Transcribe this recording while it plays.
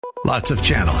Lots of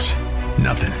channels,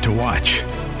 nothing to watch,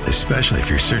 especially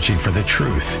if you're searching for the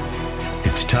truth.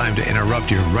 It's time to interrupt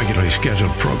your regularly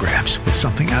scheduled programs with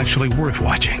something actually worth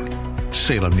watching.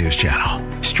 Salem News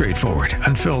Channel. Straightforward,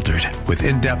 unfiltered, with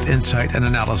in-depth insight and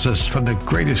analysis from the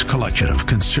greatest collection of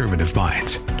conservative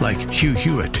minds like Hugh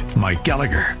Hewitt, Mike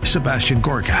Gallagher, Sebastian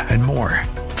Gorka, and more.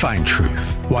 Find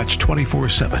truth. Watch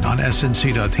 24/7 on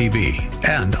snc.tv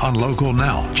and on Local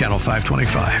Now, Channel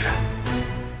 525.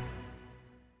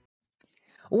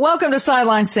 Welcome to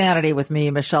Sideline Sanity with me,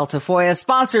 Michelle Tafoya,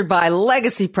 sponsored by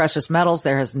Legacy Precious Metals.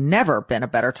 There has never been a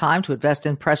better time to invest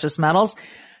in precious metals.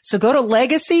 So go to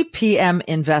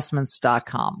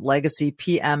LegacyPMInvestments.com,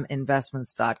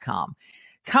 LegacyPMInvestments.com.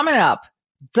 Coming up,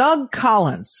 Doug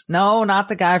Collins. No, not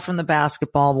the guy from the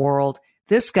basketball world.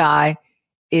 This guy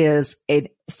is a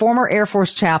former Air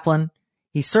Force chaplain.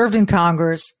 He served in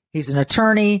Congress. He's an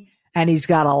attorney, and he's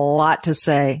got a lot to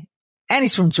say. And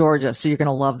he's from Georgia, so you're going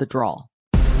to love the drawl.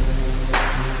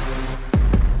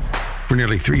 For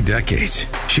nearly 3 decades,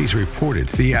 she's reported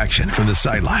the action from the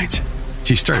sidelines.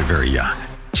 She started very young.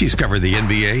 She's covered the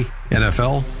NBA,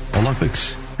 NFL,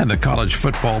 Olympics, and the college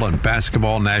football and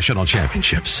basketball national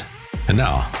championships. And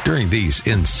now, during these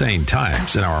insane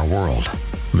times in our world,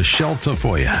 Michelle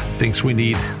Tafoya thinks we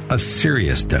need a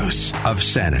serious dose of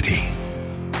sanity.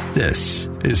 This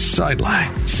is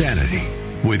Sideline Sanity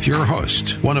with your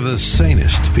host, one of the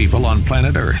sanest people on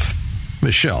planet Earth,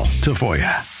 Michelle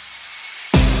Tafoya.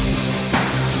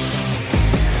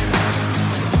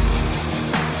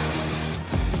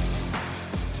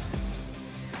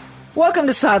 Welcome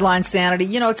to Sideline Sanity.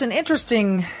 You know, it's an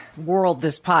interesting world,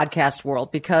 this podcast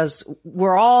world, because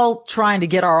we're all trying to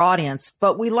get our audience,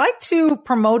 but we like to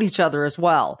promote each other as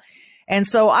well. And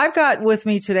so I've got with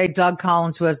me today Doug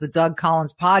Collins, who has the Doug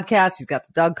Collins podcast. He's got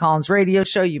the Doug Collins radio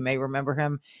show. You may remember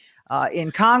him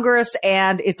in Congress.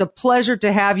 And it's a pleasure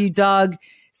to have you, Doug.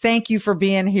 Thank you for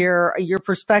being here. Your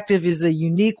perspective is a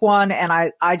unique one,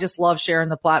 and I just love sharing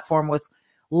the platform with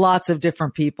lots of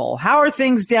different people. How are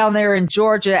things down there in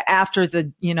Georgia after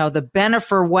the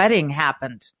Bennifer wedding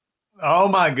happened? Oh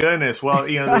my goodness. Well,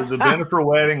 the Bennifer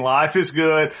wedding, life is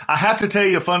good. I have to tell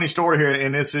you a funny story here.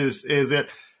 And this is it.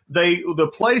 The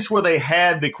place where they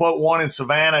had the quote one in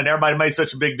Savannah, and everybody made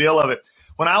such a big deal of it.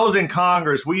 When I was in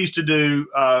Congress, we used to do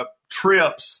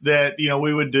trips that,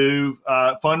 we would do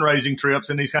fundraising trips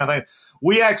and these kind of things.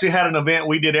 We actually had an event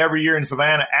we did every year in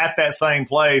Savannah at that same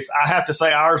place. I have to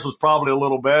say ours was probably a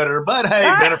little better, but hey,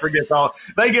 Bennifer gets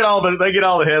they get all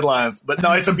the headlines. But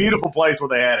no, it's a beautiful place where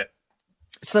they had it.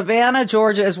 Savannah,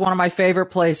 Georgia is one of my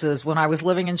favorite places. When I was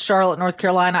living in Charlotte, North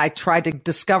Carolina, I tried to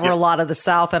discover a lot of the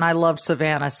South, and I loved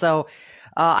Savannah. So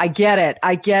I get it.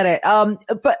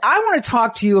 But I want to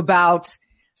talk to you about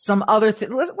some other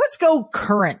things. Let's go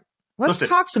current. Let's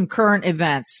talk some current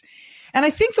events. And I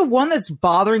think the one that's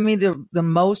bothering me the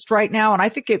most right now, and I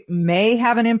think it may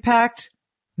have an impact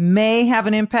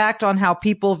on how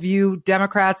people view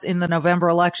Democrats in the November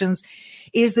elections,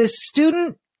 is this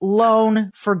student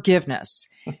loan forgiveness.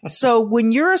 So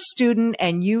when you're a student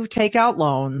and you take out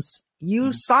loans,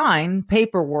 you sign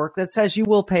paperwork that says you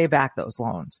will pay back those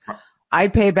loans.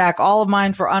 I'd pay back all of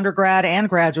mine for undergrad and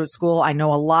graduate school. I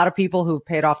know a lot of people who've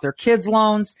paid off their kids'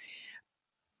 loans.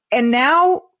 And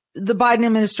now the Biden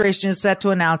administration is set to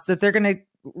announce that they're going to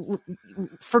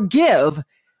forgive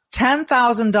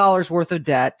 $10,000 worth of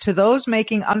debt to those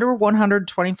making under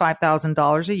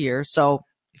 $125,000 a year. So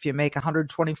if you make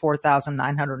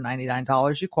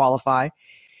 $124,999, you qualify.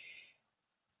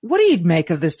 What do you make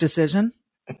of this decision?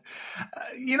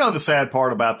 The sad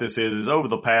part about this is over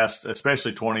the past,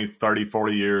 especially 20, 30,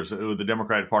 40 years with the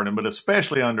Democratic Party, but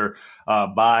especially under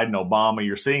Biden, Obama,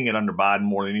 you're seeing it under Biden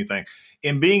more than anything.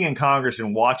 In being in Congress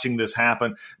and watching this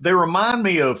happen, they remind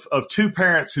me of two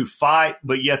parents who fight,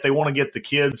 but yet they want to get the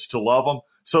kids to love them.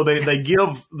 So they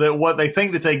give what they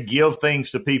think that they give things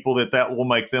to people that will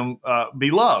make them be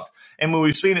loved. And when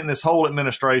we've seen it in this whole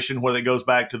administration, where it goes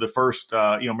back to the first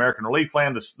American Relief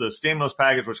Plan, the stimulus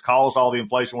package, which caused all the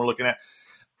inflation we're looking at.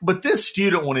 But this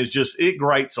student one is it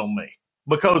grates on me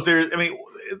because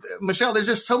Michelle, there's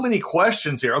just so many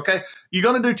questions here. Okay, you're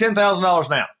going to do $10,000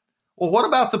 now. Well, what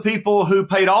about the people who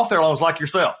paid off their loans like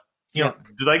yourself? Do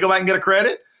they go back and get a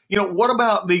credit? What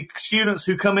about the students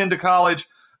who come into college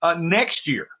next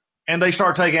year and they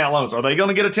start taking out loans? Are they going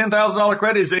to get a $10,000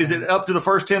 credit? Is it up to the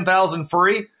first $10,000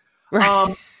 free?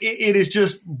 Right. It is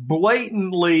just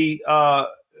blatantly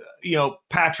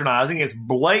patronizing. It's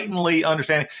blatantly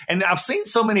understanding. And I've seen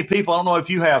so many people, I don't know if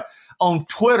you have, on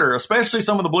Twitter, especially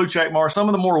some of the blue check marks, some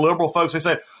of the more liberal folks, they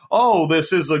say, oh,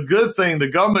 this is a good thing. The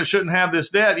government shouldn't have this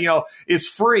debt. It's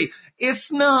free.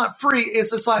 It's not free. It's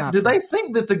just like, do they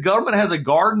think that the government has a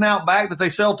garden out back that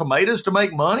they sell tomatoes to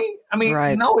make money? I mean,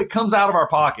 no, it comes out of our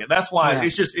pocket. That's why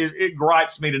it's just, it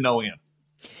gripes me to no end.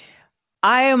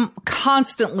 I am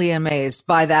constantly amazed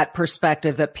by that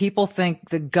perspective that people think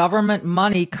the government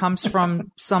money comes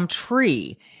from some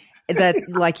tree that,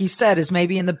 like you said, is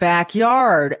maybe in the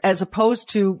backyard, as opposed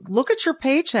to look at your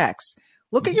paychecks,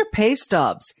 look at your pay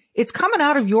stubs. It's coming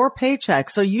out of your paycheck.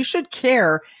 So you should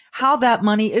care how that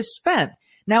money is spent.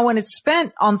 Now, when it's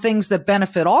spent on things that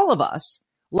benefit all of us,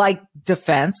 like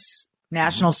defense,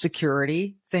 national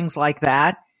security, things like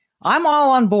that, I'm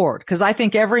all on board because I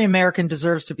think every American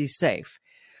deserves to be safe.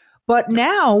 But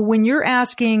now when you're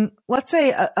asking, let's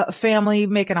say a family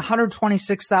making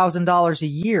 $126,000 a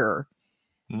year,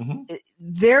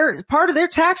 part of their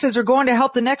taxes are going to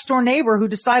help the next door neighbor who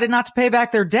decided not to pay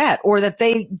back their debt, or that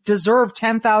they deserve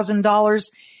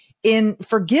 $10,000 in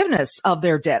forgiveness of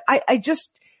their debt.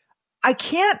 I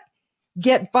can't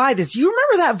get by this. You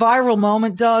remember that viral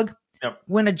moment, Doug,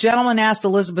 when a gentleman asked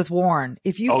Elizabeth Warren,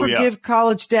 if you forgive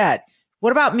college debt,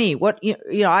 what about me?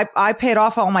 I paid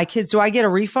off all my kids. Do I get a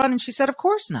refund? And she said, of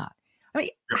course not. I mean,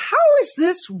 how is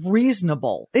this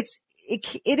reasonable? It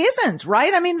isn't,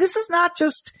 right? I mean, this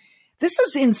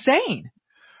is insane.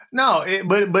 No,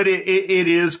 but it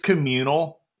is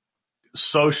communal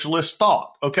socialist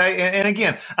thought. Okay. And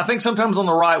again, I think sometimes on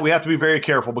the right, we have to be very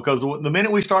careful, because the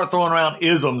minute we start throwing around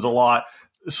isms a lot,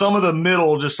 some of the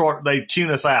middle they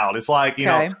tune us out. It's like,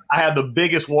 I have the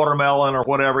biggest watermelon or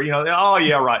whatever, oh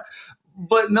yeah, right.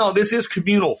 But no, this is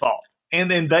communal thought. And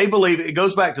then they believe it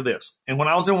goes back to this. And when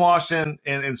I was in Washington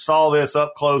and saw this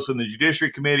up close in the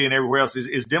Judiciary Committee and everywhere else,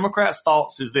 is Democrats'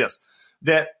 thoughts is this,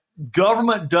 that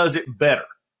government does it better.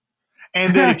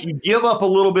 And that if you give up a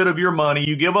little bit of your money,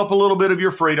 you give up a little bit of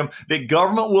your freedom, that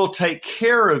government will take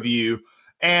care of you.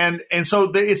 And so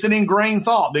it's an ingrained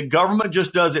thought that government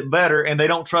just does it better and they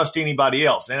don't trust anybody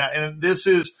else. And this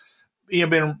is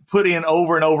been put in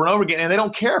over and over and over again. And they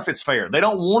don't care if it's fair. They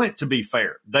don't want it to be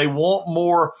fair. They want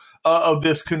more of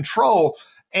this control.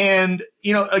 And,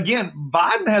 again,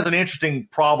 Biden has an interesting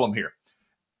problem here.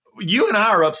 You and I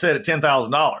are upset at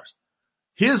 $10,000.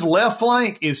 His left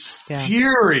flank is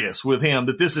furious with him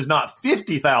that this is not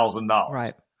 $50,000.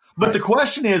 Right. But the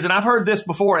question is, and I've heard this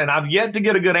before, and I've yet to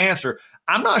get a good answer,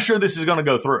 I'm not sure this is going to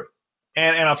go through.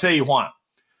 And I'll tell you why.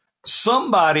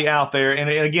 Somebody out there, and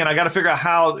again, I got to figure out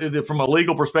how, from a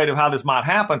legal perspective, how this might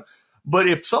happen. But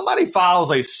if somebody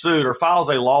files a suit or files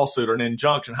a lawsuit or an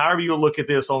injunction, however you look at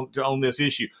this on this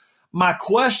issue, my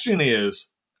question is,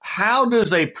 how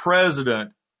does a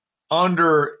president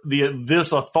under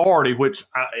this authority, which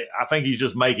I think he's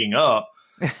just making up,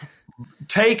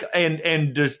 take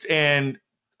and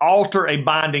alter a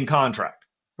binding contract?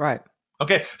 Right.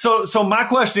 Okay, so my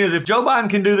question is, if Joe Biden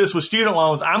can do this with student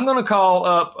loans, I'm going to call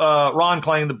up Ron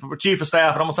Klain, the chief of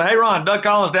staff, and I'm going to say, hey, Ron, Doug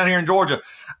Collins down here in Georgia,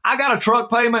 I got a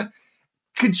truck payment.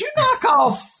 Could you knock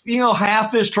off,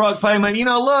 half this truck payment?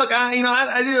 Look,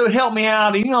 I do help me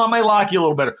out. I may like you a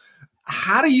little better.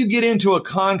 How do you get into a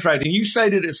contract? And you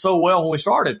stated it so well when we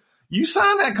started. You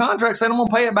signed that contract saying I'm going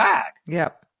to pay it back.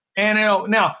 Yep. And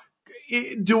now,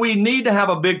 do we need to have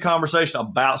a big conversation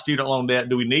about student loan debt?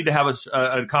 Do we need to have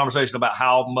a conversation about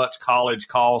how much college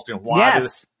costs and why?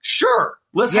 Yes. Sure.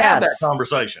 Let's have that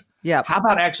conversation. Yeah. How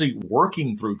about actually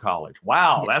working through college?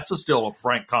 Wow, that's still a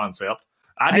frank concept.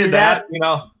 I did that,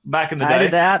 back in the day. I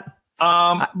did that.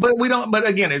 But we don't. But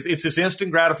again, it's this instant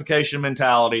gratification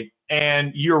mentality,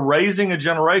 and you're raising a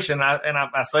generation. And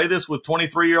I say this with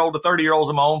 23-year-old to 30-year-olds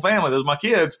in my own family. Those are my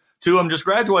kids. 2 of them just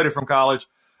graduated from college.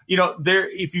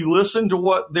 If you listen to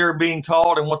what they're being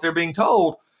taught and what they're being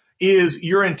told, is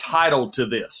you're entitled to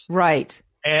this, right?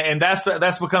 And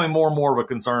that's becoming more and more of a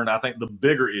concern. I think the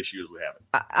bigger issues we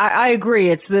have. I agree.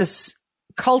 It's this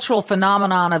cultural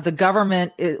phenomenon of the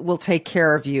government will take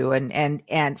care of you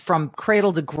and from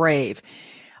cradle to grave.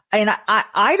 And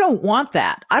I don't want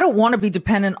that. I don't want to be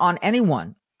dependent on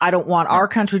anyone. I don't want our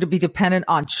country to be dependent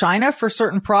on China for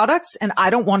certain products, and I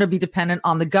don't want to be dependent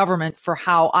on the government for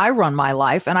how I run my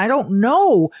life. And I don't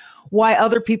know why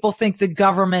other people think the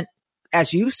government,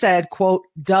 as you said, quote,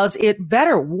 does it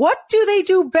better. What do they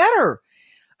do better?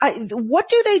 What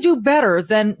do they do better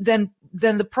than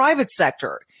the private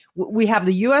sector? We have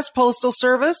the U.S. Postal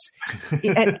Service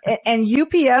and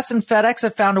UPS and FedEx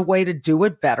have found a way to do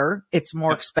it better. It's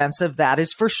more expensive. That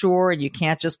is for sure. And you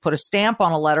can't just put a stamp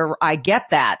on a letter. I get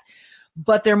that,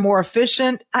 but they're more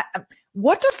efficient.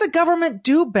 What does the government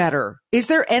do better? Is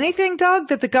there anything, Doug,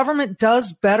 that the government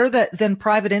does better than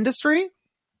private industry?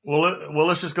 Well,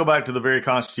 let's just go back to the very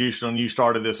Constitution. And you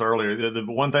started this earlier. The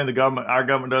one thing our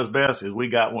government does best is we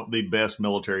got the best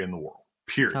military in the world.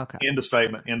 Period. Okay. End of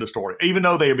statement. End of story. Even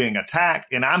though they are being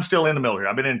attacked, and I'm still in the military.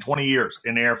 I've been in 20 years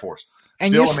in the Air Force.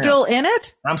 And you're still in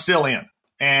it? I'm still in.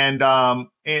 And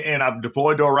I've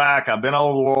deployed to Iraq. I've been all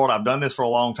over the world. I've done this for a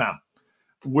long time.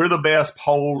 We're the best,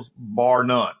 whole bar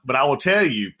none. But I will tell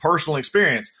you, personal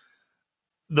experience,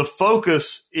 the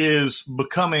focus is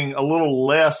becoming a little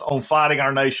less on fighting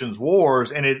our nation's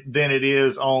wars than it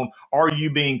is on, are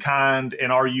you being kind,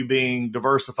 and are you being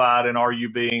diversified, and are you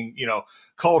being,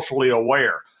 culturally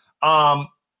aware?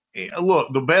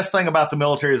 Look, the best thing about the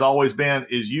military has always been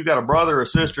is you got a brother or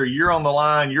sister, you're on the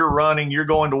line, you're running, you're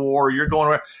going to war, you're going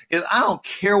around. I don't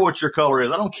care what your color is.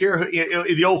 I don't care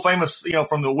the old famous,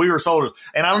 from the We Were Soldiers,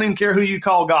 and I don't even care who you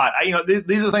call God.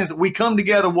 These are things that we come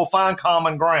together, we'll find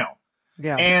common ground.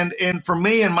 Yeah. And for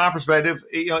me, in my perspective,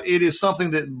 it is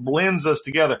something that blends us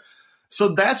together. So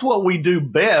that's what we do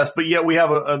best, but yet we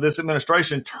have this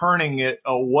administration turning it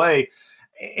away.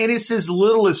 And it's as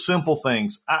little as simple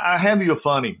things. I have you a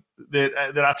funny that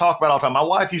I talk about all the time. My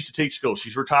wife used to teach school.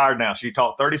 She's retired now. She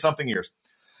taught 30-something years.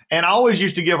 And I always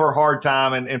used to give her a hard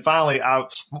time. And finally, I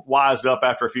wised up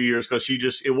after a few years because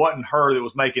it wasn't her that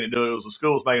was making it do it. It was the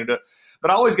school that was making it do it. But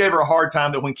I always gave her a hard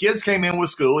time that when kids came in with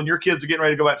school, and your kids are getting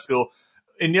ready to go back to school,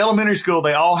 in elementary school,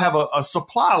 they all have a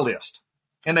supply list.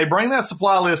 And they bring that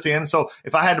supply list in. So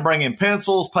if I had to bring in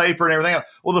pencils, paper, and everything else,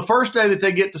 well, the first day that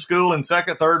they get to school in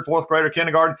second, third, fourth grade or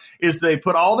kindergarten is they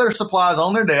put all their supplies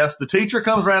on their desk. The teacher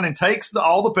comes around and takes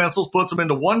all the pencils, puts them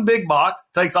into one big box,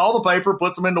 takes all the paper,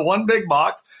 puts them into one big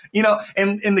box,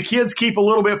 and the kids keep a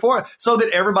little bit for it so that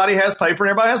everybody has paper and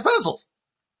everybody has pencils.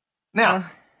 Now,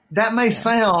 that may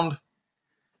sound,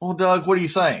 well, Doug, what are you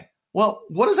saying? Well,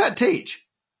 what does that teach?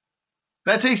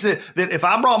 That teaches that if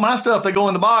I brought my stuff, they go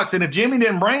in the box. And if Jimmy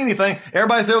didn't bring anything,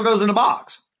 everybody still goes in the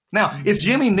box. Now, if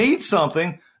Jimmy needs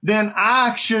something, then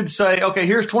I should say, okay,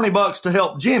 here's $20 to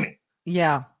help Jimmy.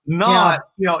 Yeah. But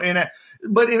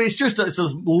it's just it's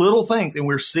those little things. And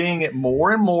we're seeing it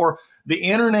more and more. The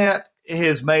internet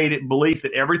has made it belief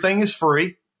that everything is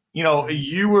free.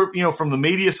 You were, from the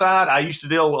media side, I used to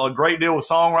deal a great deal with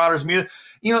songwriters, music.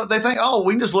 They think, oh,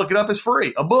 we can just look it up. It's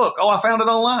free. A book. Oh, I found it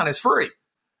online. It's free.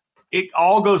 It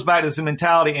all goes back to this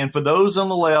mentality. And for those on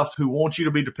the left who want you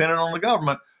to be dependent on the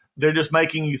government, they're just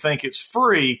making you think it's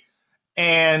free,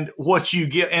 and what you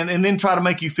get, and then try to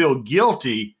make you feel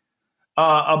guilty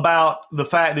about the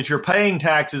fact that you're paying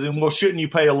taxes. And well, shouldn't you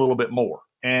pay a little bit more?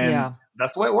 And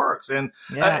that's the way it works. And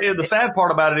the sad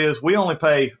part about it is we only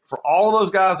pay for all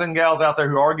those guys and gals out there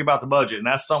who argue about the budget. And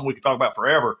that's something we could talk about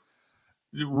forever.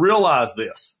 Realize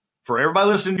this for everybody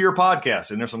listening to your podcast.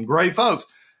 And there's some great folks.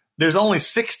 There's only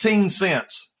 16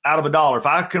 cents out of $1. If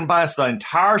I combine the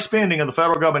entire spending of the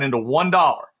federal government into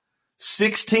 $1,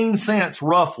 16 cents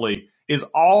roughly is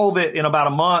all that in about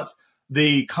a month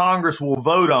the Congress will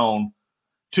vote on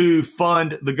to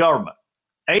fund the government.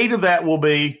 8 of that will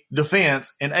be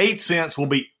defense, and 8 cents will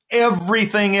be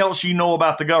everything else you know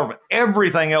about the government.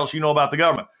 Everything else you know about the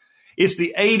government. It's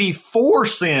the 84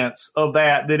 cents of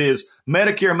that is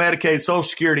Medicare, Medicaid, Social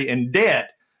Security, and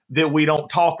debt that we don't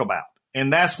talk about.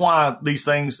 And that's why they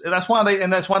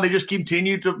just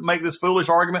continue to make this foolish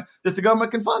argument that the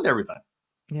government can fund everything.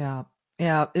 Yeah.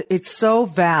 Yeah. It's so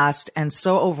vast and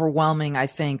so overwhelming, I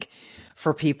think,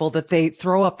 for people that they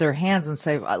throw up their hands and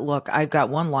say, look, I've got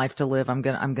one life to live. I'm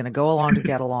going to go along to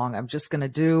get along. I'm just going to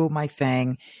do my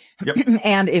thing. Yep.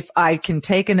 And if I can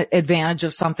take an advantage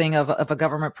of something of a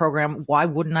government program, why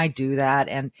wouldn't I do that?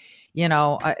 And,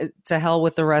 to hell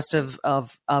with the rest of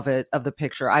the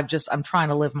picture. I'm trying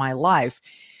to live my life.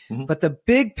 Mm-hmm. But the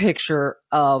big picture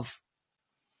of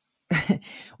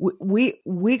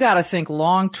we got to think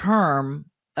long term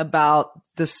about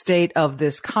the state of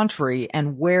this country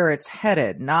and where it's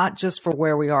headed, not just for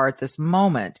where we are at this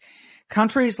moment.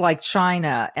 Countries like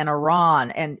China and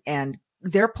Iran and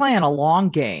they're playing a long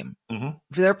game. Mm-hmm.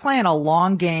 They're playing a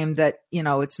long game that,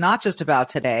 it's not just about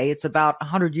today. It's about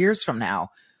 100 years from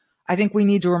now. I think we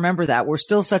need to remember that. We're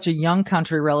still such a young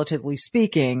country, relatively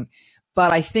speaking,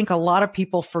 but I think a lot of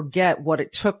people forget what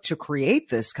it took to create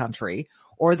this country,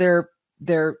 or they're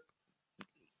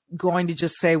going to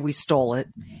just say we stole it.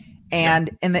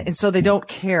 And so they don't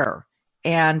care.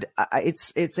 And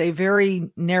it's a very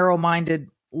narrow-minded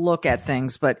look at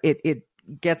things, but it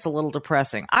gets a little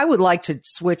depressing. I would like to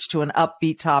switch to an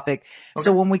upbeat topic. Okay.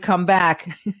 So when we come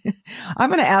back, I'm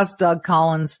going to ask Doug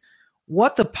Collins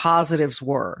what the positives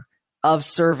were of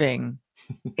serving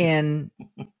in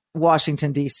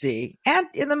Washington, D.C., and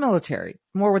in the military.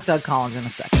 More with Doug Collins in a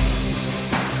second.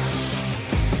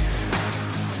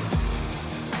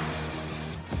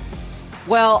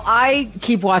 Well, I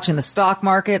keep watching the stock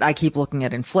market. I keep looking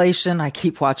at inflation. I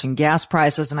keep watching gas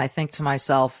prices. And I think to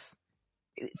myself,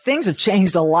 things have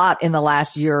changed a lot in the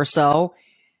last year or so.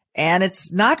 And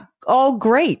it's not all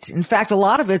great. In fact, a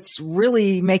lot of it's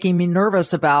really making me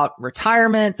nervous about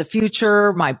retirement, the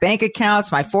future, my bank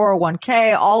accounts, my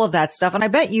 401k, all of that stuff. And I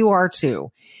bet you are too.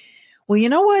 Well, you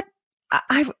know what?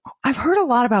 I've heard a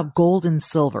lot about gold and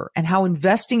silver and how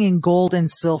investing in gold and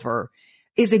silver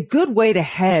is a good way to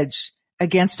hedge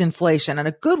against inflation and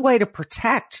a good way to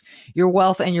protect your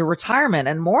wealth and your retirement.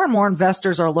 And more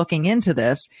investors are looking into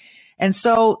this. And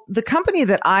so the company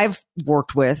that I've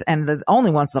worked with, and the only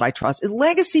ones that I trust, is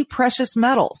Legacy Precious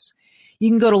Metals.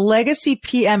 You can go to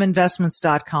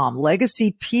legacypminvestments.com,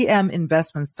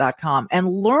 legacypminvestments.com, and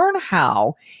learn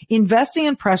how investing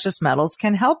in precious metals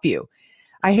can help you.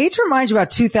 I hate to remind you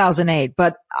about 2008,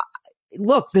 but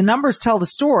look, the numbers tell the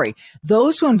story.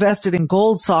 Those who invested in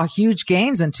gold saw huge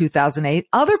gains in 2008.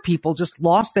 Other people just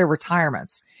lost their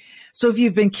retirements. So if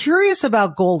you've been curious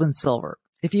about gold and silver,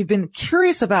 if you've been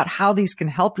curious about how these can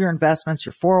help your investments,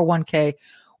 your 401k,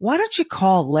 why don't you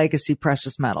call Legacy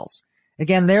Precious Metals?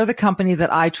 Again, they're the company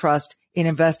that I trust in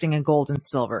investing in gold and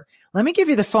silver. Let me give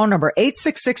you the phone number,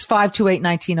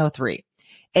 866-528-1903,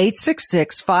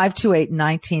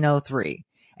 866-528-1903.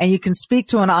 And you can speak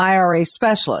to an IRA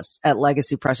specialist at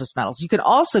Legacy Precious Metals. You can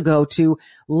also go to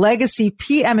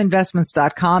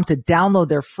legacypminvestments.com to download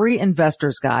their free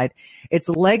investor's guide. It's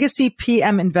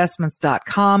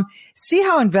legacypminvestments.com. See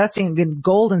how investing in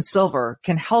gold and silver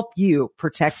can help you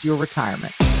protect your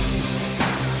retirement.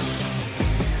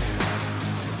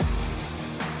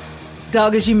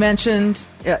 Doug, as you mentioned,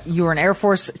 you were an Air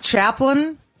Force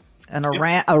chaplain, an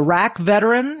Iraq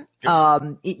veteran.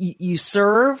 You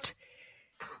served.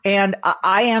 And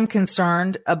I am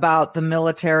concerned about the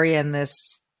military and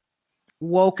this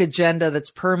woke agenda that's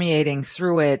permeating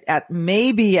through it,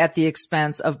 maybe at the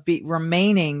expense of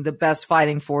remaining the best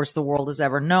fighting force the world has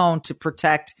ever known to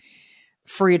protect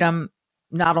freedom,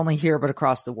 not only here, but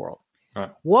across the world.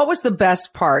 Right. What was the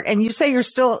best part? And you say you're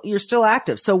still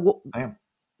active. So I am.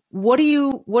 What do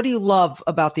you love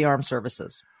about the armed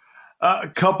services? A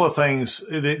couple of things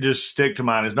that just stick to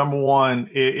mind is, number one,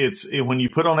 it's when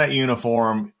you put on that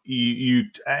uniform,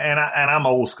 I'm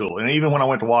old school. And even when I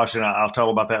went to Washington, I'll tell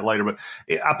about that later, but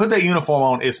I put that uniform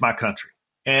on, it's my country.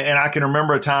 And I can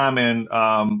remember a time in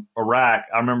Iraq.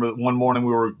 I remember one morning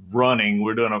we were running.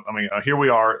 Here we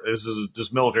are. This is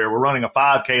just military. We're running a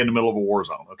 5K in the middle of a war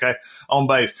zone, okay, on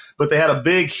base. But they had a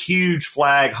big, huge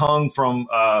flag hung from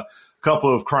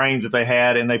couple of cranes that they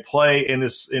had, and they play in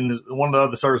this one of the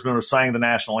other service members sang the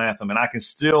national anthem, and I can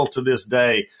still to this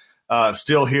day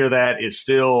still hear that. It's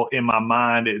still in my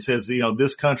mind. It says,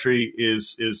 this country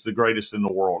is the greatest in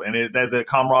the world, and there's a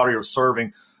camaraderie of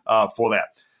serving for that,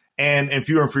 and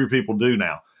fewer and fewer people do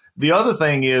now. The other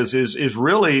thing is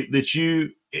really that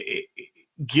you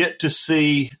get to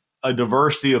see a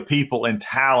diversity of people and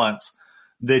talents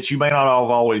that you may not have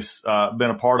always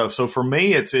been a part of. So for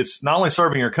me, it's not only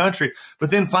serving your country, but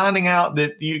then finding out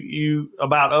that you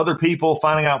about other people,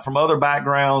 finding out from other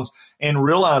backgrounds, and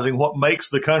realizing what makes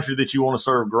the country that you want to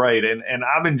serve great. And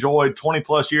I've enjoyed 20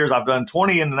 plus years. I've done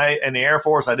 20 in the Air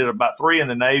Force. I did about 3 in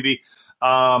the Navy.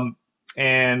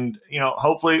 And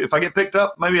hopefully, if I get picked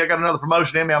up, maybe I got another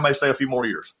promotion in me. I may stay a few more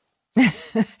years.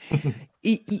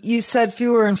 You said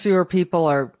fewer and fewer people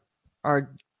are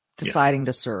deciding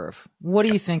to serve. What do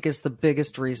you think is the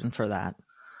biggest reason for that?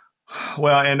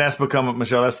 Well, and that's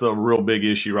Michelle, that's the real big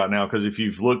issue right now, because if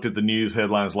you've looked at the news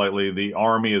headlines lately, the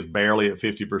Army is barely at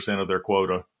 50% of their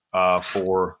quota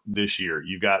for this year.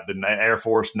 You've got the Air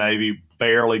Force, Navy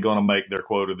barely going to make their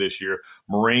quota this year.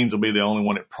 Marines will be the only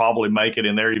one that probably make it,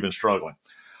 and they're even struggling.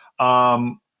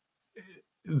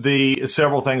 The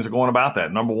several things are going about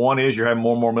that. Number one is you're having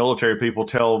more and more military people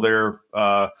tell their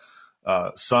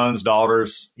sons,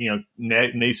 daughters,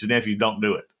 nieces, nephews, don't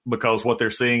do it, because what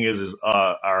they're seeing is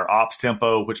our ops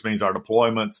tempo, which means our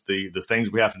deployments, the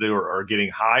things we have to do are getting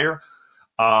higher.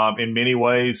 In many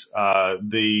ways,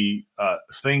 the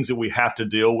things that we have to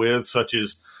deal with, such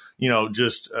as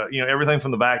everything from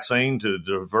the vaccine to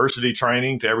diversity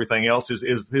training to everything else,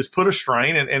 is put a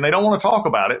strain, and they don't want to talk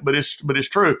about it, but it's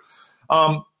true.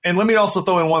 And let me also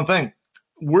throw in one thing: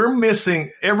 we're missing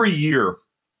every year.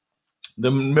 The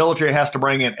military has to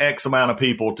bring in X amount of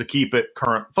people to keep it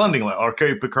current funding level or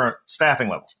keep it current staffing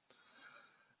levels.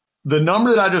 The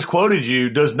number that I just quoted you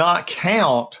does not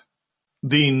count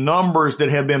the numbers that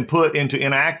have been put into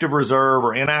inactive reserve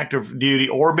or inactive duty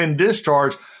or been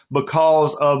discharged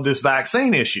because of this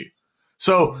vaccine issue.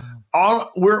 So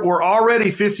we're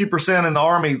already 50% in the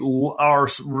Army, or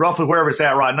roughly wherever it's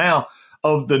at right now,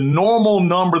 of the normal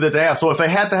number that they have. So if they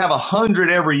had to have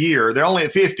 100 every year, they're only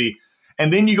at 50.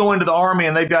 And then you go into the Army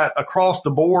and they've got across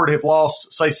the board have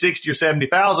lost, say, 60 or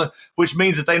 70,000, which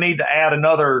means that they need to add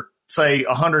another, say,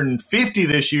 150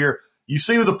 this year. You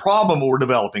see the problem we're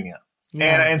developing in.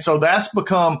 Yeah. And so that's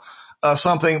become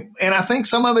something. And I think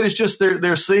some of it is just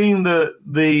they're seeing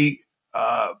the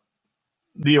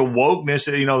awokeness,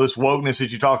 this wokeness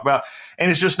that you talk about, and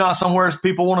it's just not somewhere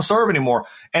people want to serve anymore.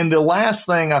 And the last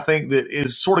thing I think that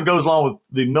is sort of goes along with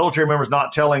the military members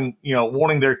not telling,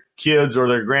 wanting their kids or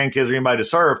their grandkids or anybody to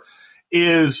serve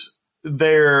is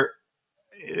this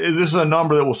is a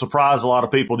number that will surprise a lot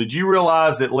of people. Did you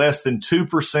realize that less than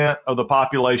 2% of the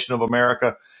population of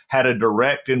America had a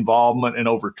direct involvement in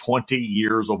over 20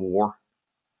 years of war?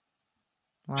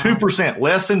 Wow. 2%,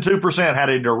 less than 2% had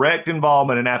a direct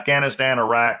involvement in Afghanistan,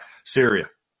 Iraq, Syria.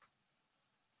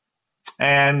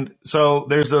 And so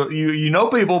there's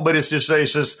people, but it's just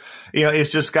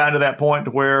gotten to that point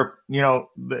to where,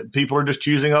 people are just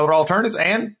choosing other alternatives.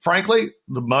 And frankly,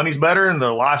 the money's better and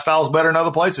the lifestyle's better in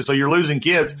other places. So you're losing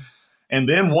kids. And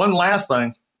then one last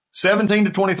thing, 17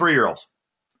 to 23 year olds,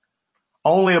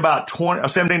 only about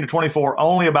 17 to 24,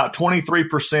 only about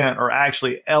 23% are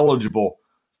actually eligible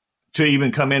to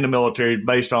even come into military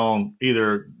based on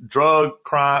either drug,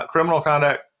 crime, criminal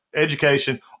conduct,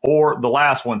 education, or the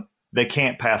last one, they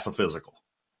can't pass a physical.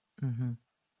 Mm-hmm.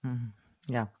 Mm-hmm.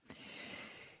 Yeah.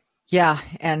 Yeah.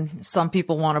 And some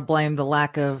people want to blame the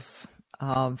lack of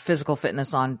physical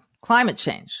fitness on climate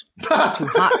change. It's too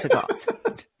hot to go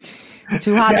outside. It's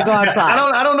too hot to go outside.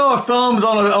 I don't know if thumbs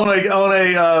on a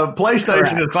PlayStation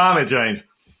Correct. is climate change.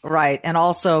 Right. And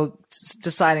also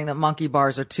deciding that monkey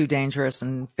bars are too dangerous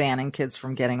and banning kids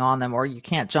from getting on them, or you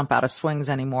can't jump out of swings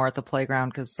anymore at the playground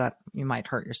because that you might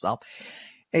hurt yourself.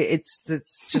 It's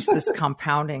just this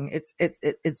compounding.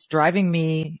 It's driving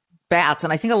me bats.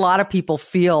 And I think a lot of people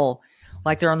feel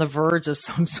like they're on the verge of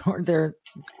some sort. They're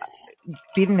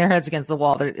beating their heads against the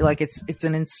wall. They're like, it's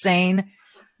an insane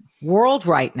world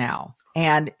right now.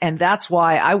 And that's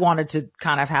why I wanted to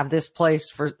kind of have this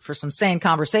place for some sane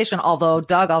conversation. Although,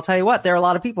 Doug, I'll tell you what, there are a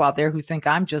lot of people out there who think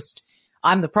I'm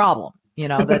the problem,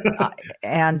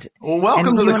 and well, welcome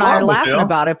and to you the and club, I are laughing Michelle.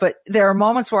 about it. But there are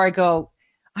moments where I go,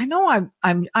 I know I'm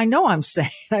sane.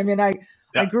 I mean, I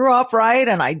grew up right,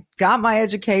 and I got my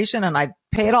education, and I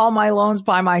paid all my loans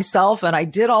by myself, and I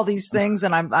did all these things,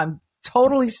 and I'm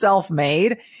totally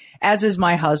self-made, as is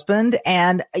my husband.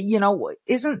 And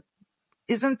isn't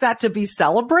that to be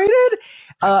celebrated?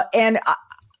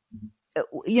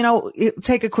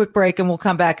 Take a quick break and we'll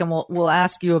come back and we'll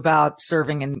ask you about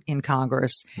serving in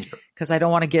Congress, because I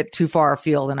don't want to get too far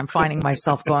afield, and I'm finding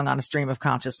myself going on a stream of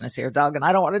consciousness here, Doug, and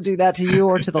I don't want to do that to you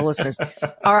or to the listeners.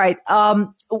 All right.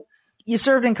 You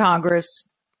served in Congress.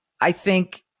 I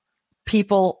think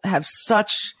people have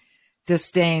such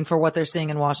disdain for what they're seeing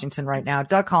in Washington right now.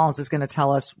 Doug Collins is going to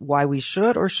tell us why we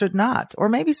should or should not, or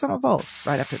maybe some of both,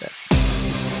 right after this.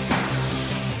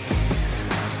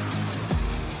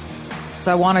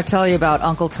 So I want to tell you about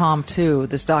Uncle Tom 2,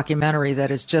 this documentary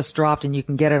that has just dropped, and you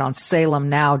can get it on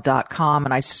salemnow.com.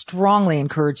 And I strongly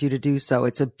encourage you to do so.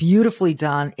 It's a beautifully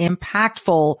done,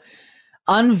 impactful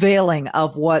unveiling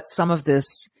of what some of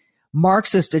this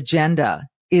Marxist agenda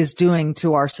is doing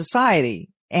to our society.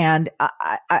 And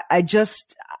I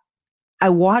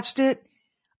watched it.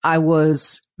 I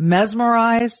was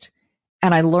mesmerized,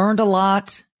 and I learned a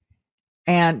lot,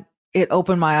 and it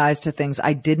opened my eyes to things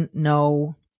I didn't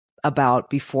know about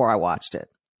before I watched it.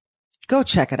 Go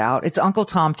check it out. It's Uncle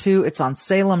Tom 2. It's on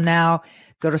Salem Now.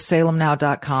 Go to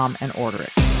salemnow.com and order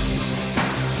it.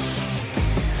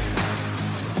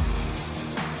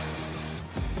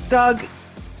 Doug,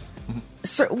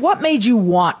 sir, what made you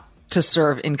want to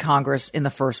serve in Congress in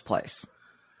the first place?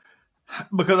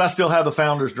 Because I still have the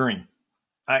founder's dream.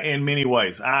 In many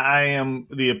ways, I am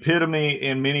the epitome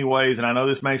in many ways. And I know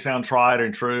this may sound tried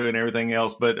and true and everything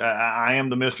else, but I am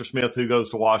the Mr. Smith who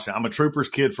goes to Washington. I'm a trooper's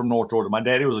kid from North Georgia. My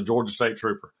daddy was a Georgia State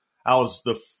trooper.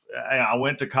 I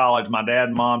went to college. My dad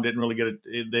and mom didn't get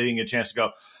a chance to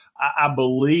go. I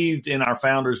believed in our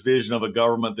founder's vision of a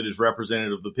government that is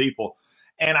representative of the people.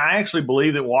 And I actually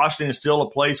believe that Washington is still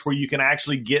a place where you can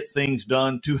actually get things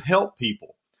done to help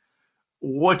people.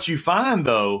 What you find,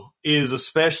 though, is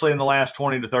especially in the last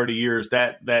 20 to 30 years,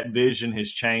 that vision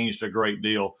has changed a great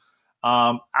deal.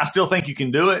 I still think you can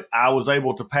do it. I was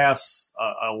able to pass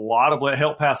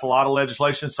help pass a lot of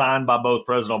legislation signed by both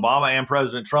President Obama and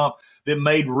President Trump that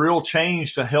made real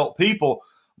change to help people.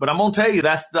 But I'm going to tell you,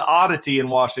 that's the oddity in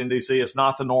Washington, D.C. It's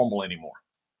not the normal anymore.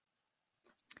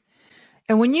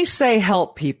 And when you say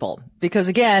help people, because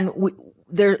again,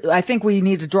 I think we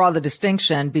need to draw the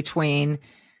distinction between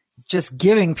just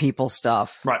giving people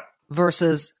stuff, right,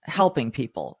 versus helping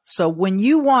people. So when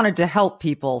you wanted to help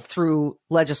people through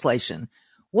legislation,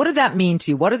 what did that mean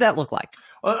to you? What did that look like?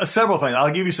 Well, several things.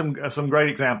 I'll give you some great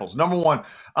examples. Number one,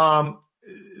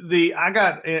 I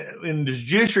got in the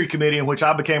Judiciary Committee, in which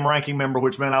I became ranking member,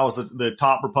 which meant I was the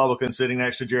top Republican sitting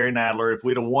next to Jerry Nadler. If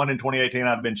we'd have won in 2018,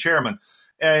 I'd been chairman.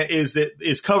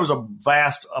 Covers a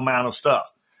vast amount of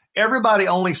stuff. Everybody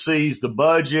only sees the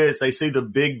budgets. They see the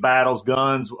big battles,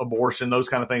 guns, abortion, those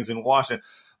kind of things in Washington.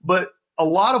 But a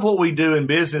lot of what we do in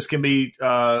business can be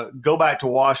go back to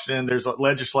Washington. There's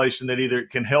legislation that either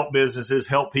can help businesses,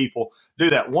 help people do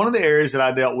that. One of the areas that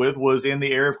I dealt with was in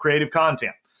the area of creative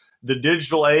content. The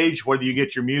digital age, whether you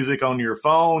get your music on your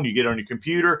phone, you get it on your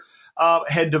computer,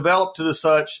 had developed to the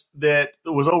such that it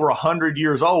was over 100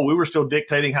 years old. We were still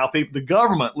dictating how the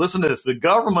government, listen to this, the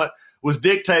government was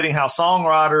dictating how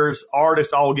songwriters,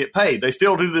 artists all get paid. They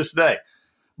still do this today.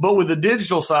 But with the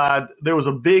digital side, there was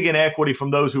a big inequity from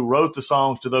those who wrote the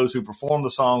songs to those who performed the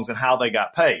songs and how they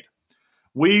got paid.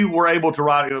 We were able to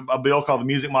write a bill called the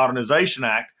Music Modernization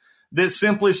Act that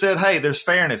simply said, hey, there's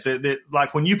fairness.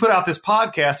 Like when you put out this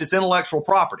podcast, it's intellectual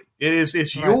property. It's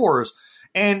right. Yours.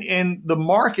 And the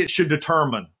market should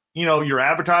determine, your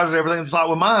advertisers, everything. Just like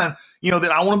with mine,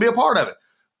 that I want to be a part of it.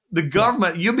 The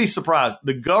government, you'll be surprised.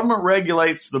 The government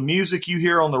regulates the music you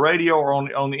hear on the radio or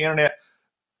on the internet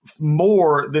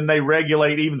more than they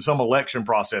regulate even some election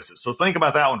processes. So think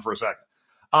about that one for a second.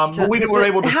 But we were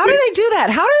able to. How do they do that?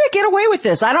 How do they get away with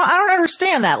this? I don't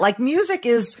understand that. Like, music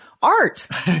is art.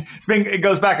 It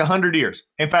goes back 100 years.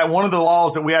 In fact, one of the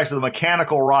laws that the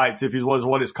mechanical rights, if it was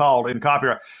what it's called in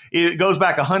copyright, it goes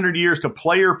back 100 years to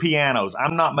player pianos.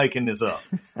 I'm not making this up.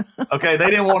 Okay, they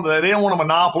didn't want a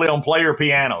monopoly on player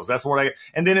pianos. That's what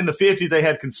and then in the 50s they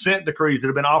had consent decrees that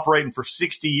have been operating for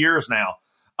 60 years now.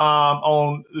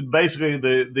 On basically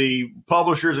the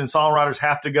publishers and songwriters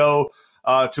have to go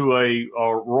to a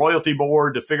royalty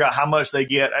board to figure out how much they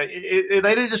get.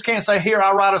 They just can't say, here,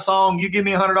 I write a song, you give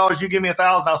me $100, you give me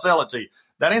 $1,000, I'll sell it to you.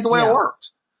 That ain't the way it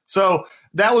works. So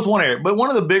that was one area. But one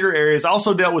of the bigger areas, I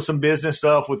also dealt with some business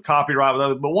stuff with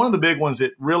copyright, but one of the big ones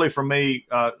that really for me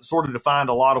sort of defined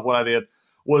a lot of what I did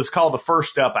was called the First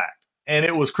Step Act. And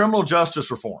it was criminal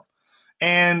justice reform.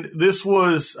 And this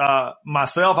was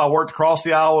myself. I worked across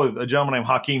the aisle with a gentleman named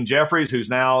Hakeem Jeffries, who's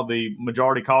now the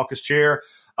Majority Caucus chair.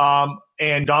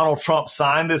 And Donald Trump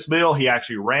signed this bill. He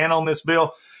actually ran on this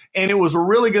bill. And it was a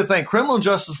really good thing. Criminal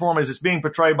justice reform, as it's being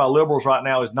portrayed by liberals right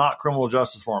now, is not criminal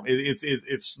justice reform.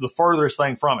 It's the furthest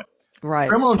thing from it. Right.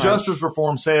 Criminal justice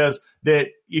reform says that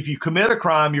if you commit a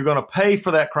crime, you're going to pay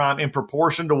for that crime in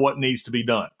proportion to what needs to be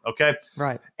done. Okay?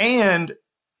 Right. And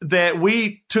that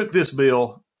we took this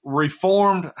bill,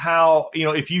 reformed how,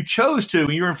 if you chose to,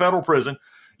 when you're in federal prison,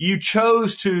 you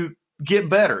chose to get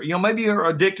better. Maybe you're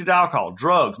addicted to alcohol,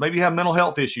 drugs. Maybe you have mental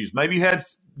health issues. Maybe you had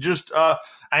just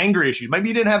anger issues. Maybe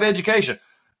you didn't have education.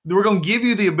 We're going to give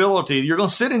you the ability. You're going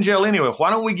to sit in jail anyway.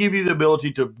 Why don't we give you the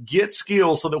ability to get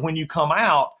skills so that when you come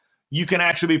out, you can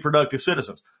actually be productive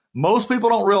citizens? Most people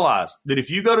don't realize that if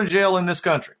you go to jail in this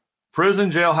country, prison,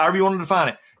 jail, however you want to define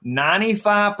it,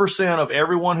 95% of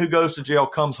everyone who goes to jail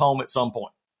comes home at some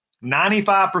point.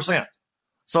 95%.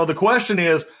 So the question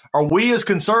is, are we as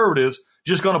conservatives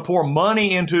just going to pour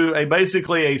money into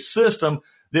basically a system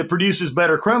that produces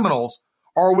better criminals?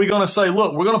 Or are we going to say,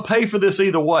 look, we're going to pay for this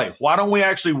either way. Why don't we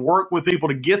actually work with people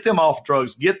to get them off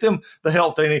drugs, get them the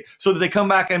help they need so that they come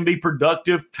back and be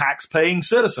productive, tax-paying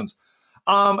citizens?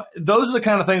 Those are the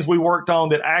kind of things we worked on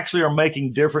that actually are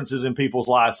making differences in people's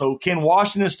lives. So can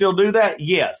Washington still do that?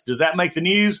 Yes. Does that make the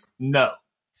news? No.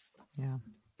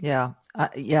 Yeah.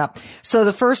 So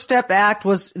the First Step Act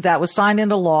was signed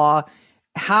into law.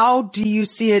 How do you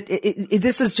see it?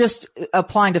 This is just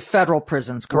applying to federal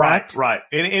prisons, correct? Right.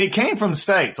 And it came from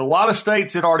states. A lot of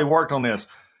states had already worked on this.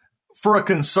 For a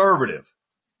conservative,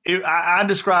 I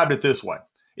described it this way.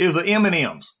 It was the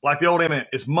M&Ms, like the old M&Ms.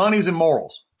 It's monies and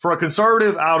morals. For a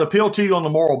conservative, I would appeal to you on the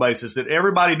moral basis that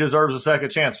everybody deserves a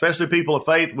second chance, especially people of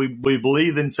faith. We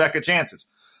believe in second chances.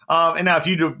 And now if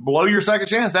you blow your second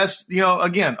chance, that's,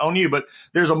 again, on you. But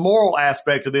there's a moral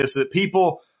aspect of this that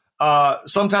people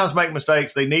sometimes make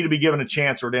mistakes. They need to be given a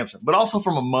chance of redemption, but also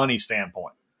from a money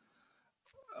standpoint.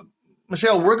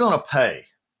 Michelle, we're going to pay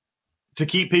to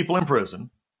keep people in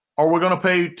prison, or we're going to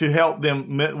pay to help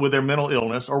them with their mental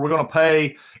illness, or we're going to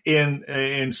pay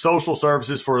in social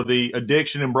services for the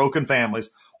addiction and broken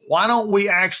families. Why don't we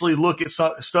actually look at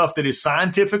stuff that is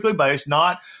scientifically based,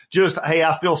 not just, hey,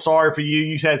 I feel sorry for you.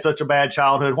 You had such a bad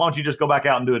childhood. Why don't you just go back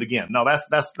out and do it again? No,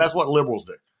 that's what liberals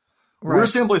do. Right. We're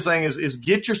simply saying is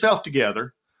get yourself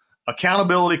together,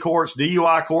 accountability courts,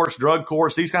 DUI courts, drug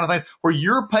courts, these kind of things, where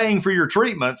you're paying for your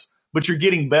treatments, but you're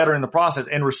getting better in the process,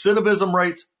 and recidivism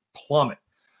rates plummet.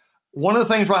 One of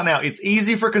the things right now, it's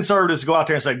easy for conservatives to go out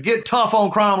there and say, get tough on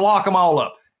crime, lock them all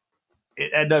up.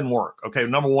 That doesn't work. Okay,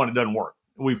 number one, it doesn't work.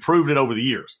 We've proved it over the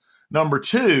years. Number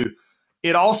two,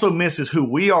 it also misses who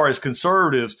we are as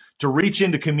conservatives to reach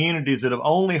into communities that have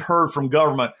only heard from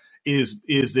government is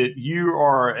that you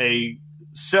are a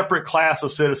separate class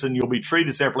of citizen. You'll be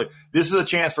treated separately. This is a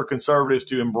chance for conservatives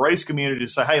to embrace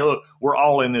communities, say, hey, look, we're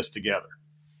all in this together.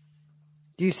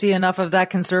 Do you see enough of that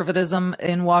conservatism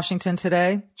in Washington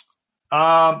today?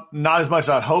 Not as much as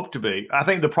I'd hope to be. I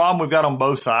think the problem we've got on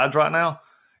both sides right now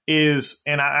is,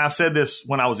 and I've said this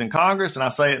when I was in Congress, and I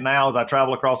say it now as I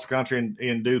travel across the country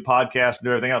and do podcasts and do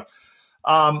everything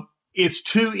else. It's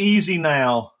too easy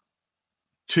now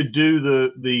to do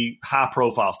the high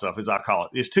profile stuff, as I call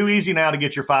it. It's too easy now to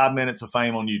get your 5 minutes of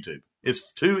fame on YouTube.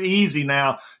 It's too easy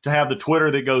now to have the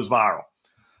Twitter that goes viral.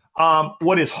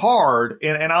 What is hard,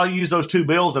 and I'll use those two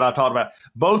bills that I talked about.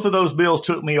 Both of those bills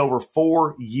took me over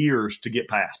 4 years to get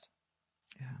passed.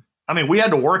 Yeah. I mean, we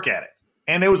had to work at it.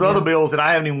 And there was other bills that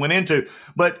I haven't even went into,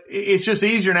 but it's just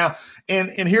easier now.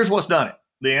 And here's what's done it.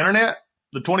 The internet,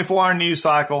 the 24-hour news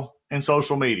cycle, and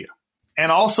social media. And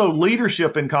also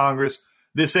leadership in Congress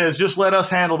that says, just let us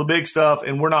handle the big stuff,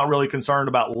 and we're not really concerned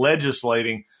about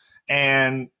legislating.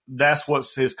 And that's what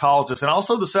has caused us. And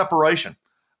also the separation.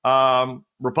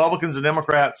 Republicans and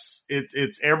Democrats,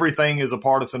 it's everything is a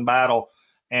partisan battle,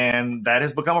 and that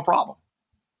has become a problem.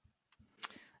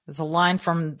 There's a line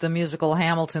from the musical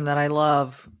Hamilton that I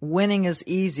love. Winning is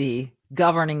easy,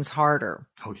 governing's harder.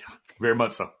 Oh, yeah, very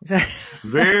much so.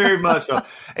 Very much so.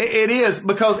 It is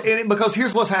because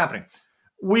here's what's happening.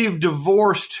 We've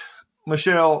divorced,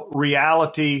 Michelle,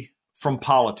 reality from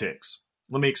politics.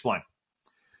 Let me explain.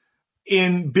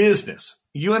 In business,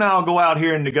 you and I will go out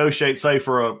here and negotiate, say,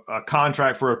 for a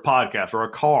contract for a podcast or a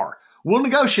car. We'll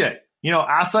negotiate. You know,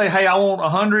 I say, hey, I want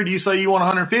 100. You say you want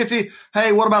 150.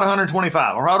 Hey, what about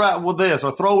 125? Or how about with this?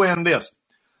 Or throw in this.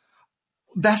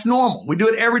 That's normal. We do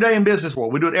it every day in business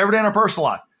world. We do it every day in our personal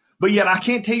life. But yet I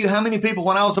can't tell you how many people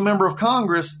when I was a member of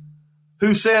Congress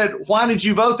who said, why did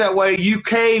you vote that way? You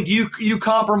caved, you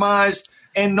compromised.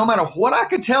 And no matter what I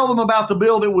could tell them about the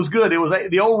bill that was good, it was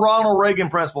the old Ronald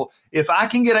Reagan principle. If I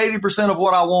can get 80% of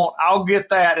what I want, I'll get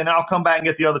that, and I'll come back and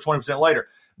get the other 20% later.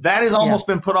 That has almost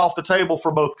been put off the table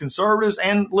for both conservatives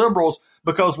and liberals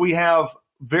because we have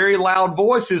very loud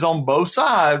voices on both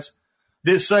sides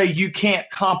that say you can't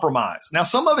compromise. Now,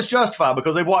 some of it's justified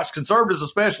because they've watched conservatives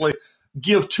especially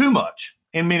give too much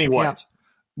in many ways.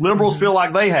 Yeah. Liberals feel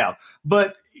like they have.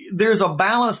 But there's a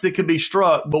balance that could be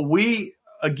struck. But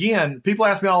again, people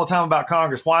ask me all the time about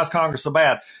Congress. Why is Congress so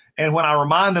bad? And when I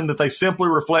remind them that they simply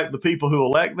reflect the people who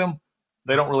elect them,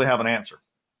 they don't really have an answer.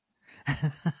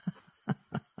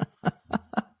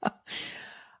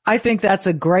 I think that's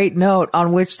a great note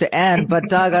on which to end. But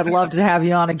Doug, I'd love to have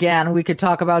you on again. We could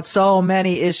talk about so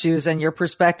many issues, and your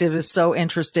perspective is so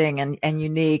interesting and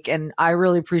unique. And I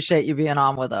really appreciate you being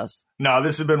on with us. No,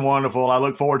 this has been wonderful. I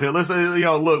look forward to it. Listen,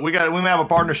 look, we may have a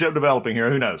partnership developing here.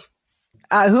 Who knows?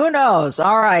 Who knows?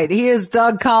 All right. He is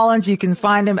Doug Collins. You can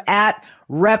find him at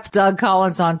Rep Doug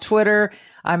Collins on Twitter.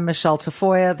 I'm Michelle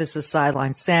Tafoya. This is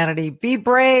Sideline Sanity. Be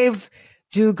brave,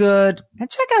 do good, and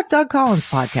check out Doug Collins'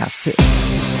 podcast too.